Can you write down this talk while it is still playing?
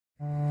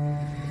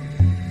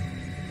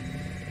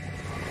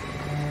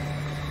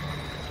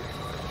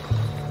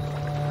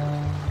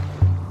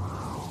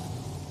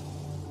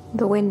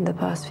The wind the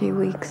past few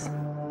weeks,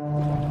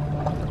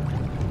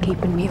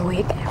 keeping me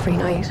awake every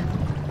night.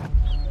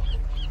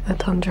 The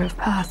thunder of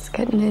paths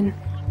getting in.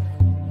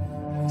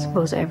 I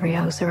suppose every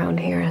house around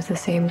here has the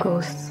same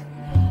ghosts.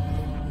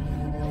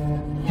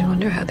 I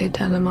wonder how they'd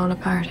tell them all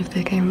apart if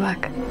they came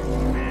back.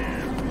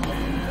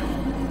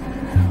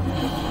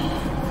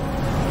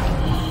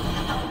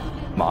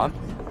 Mom?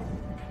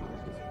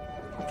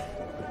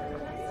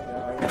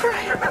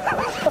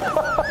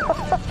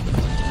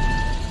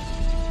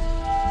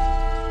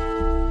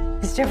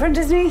 He's different,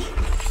 isn't he?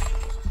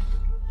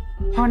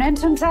 Won't end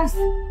himself.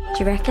 Do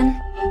you reckon?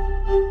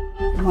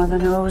 Mother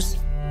knows.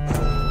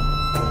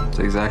 It's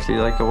exactly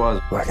like it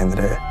was back in the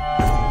day.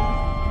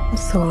 It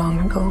was so long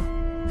ago.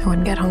 I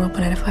wouldn't get hung up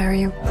on it if I were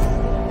you.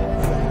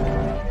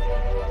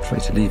 Try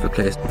to leave a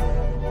place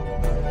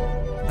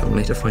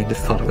only to find it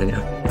following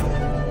you.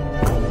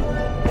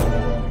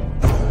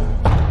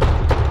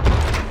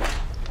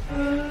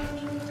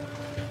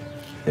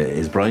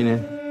 Is Brian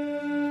in?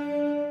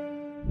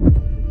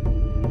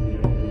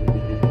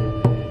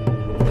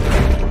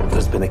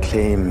 There's been a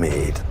claim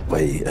made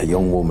by a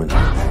young woman.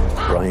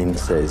 Brian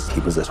says he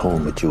was at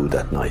home with you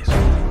that night.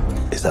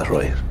 Is that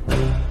right?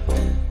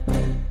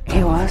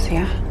 He was,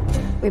 yeah.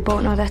 We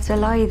both know that's a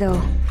lie,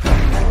 though.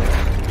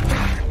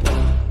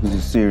 It's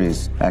a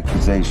serious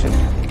accusation.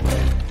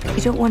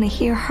 You don't want to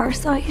hear her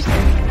side?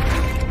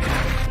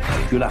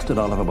 You lasted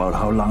all of about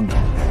how long?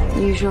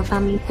 Usual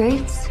family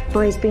traits.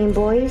 Boys being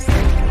boys.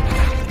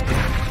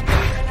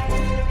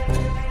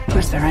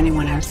 Was there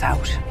anyone else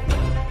out?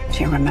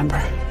 Do you remember?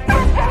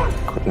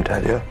 Couldn't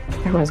tell you.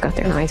 Everyone's got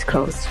their eyes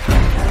closed.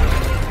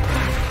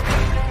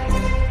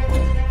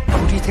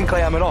 Who do you think I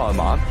am at all,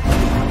 Mom?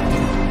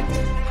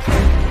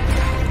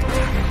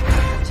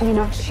 Do you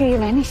not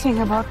feel anything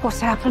about what's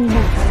happened?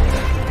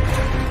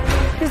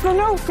 Is there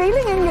no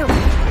feeling in you?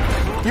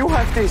 You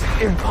have this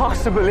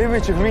impossible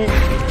image of me.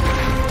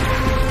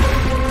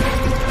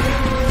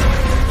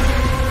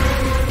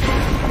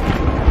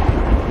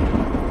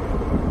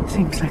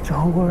 Seems like the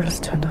whole world is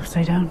turned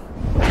upside down.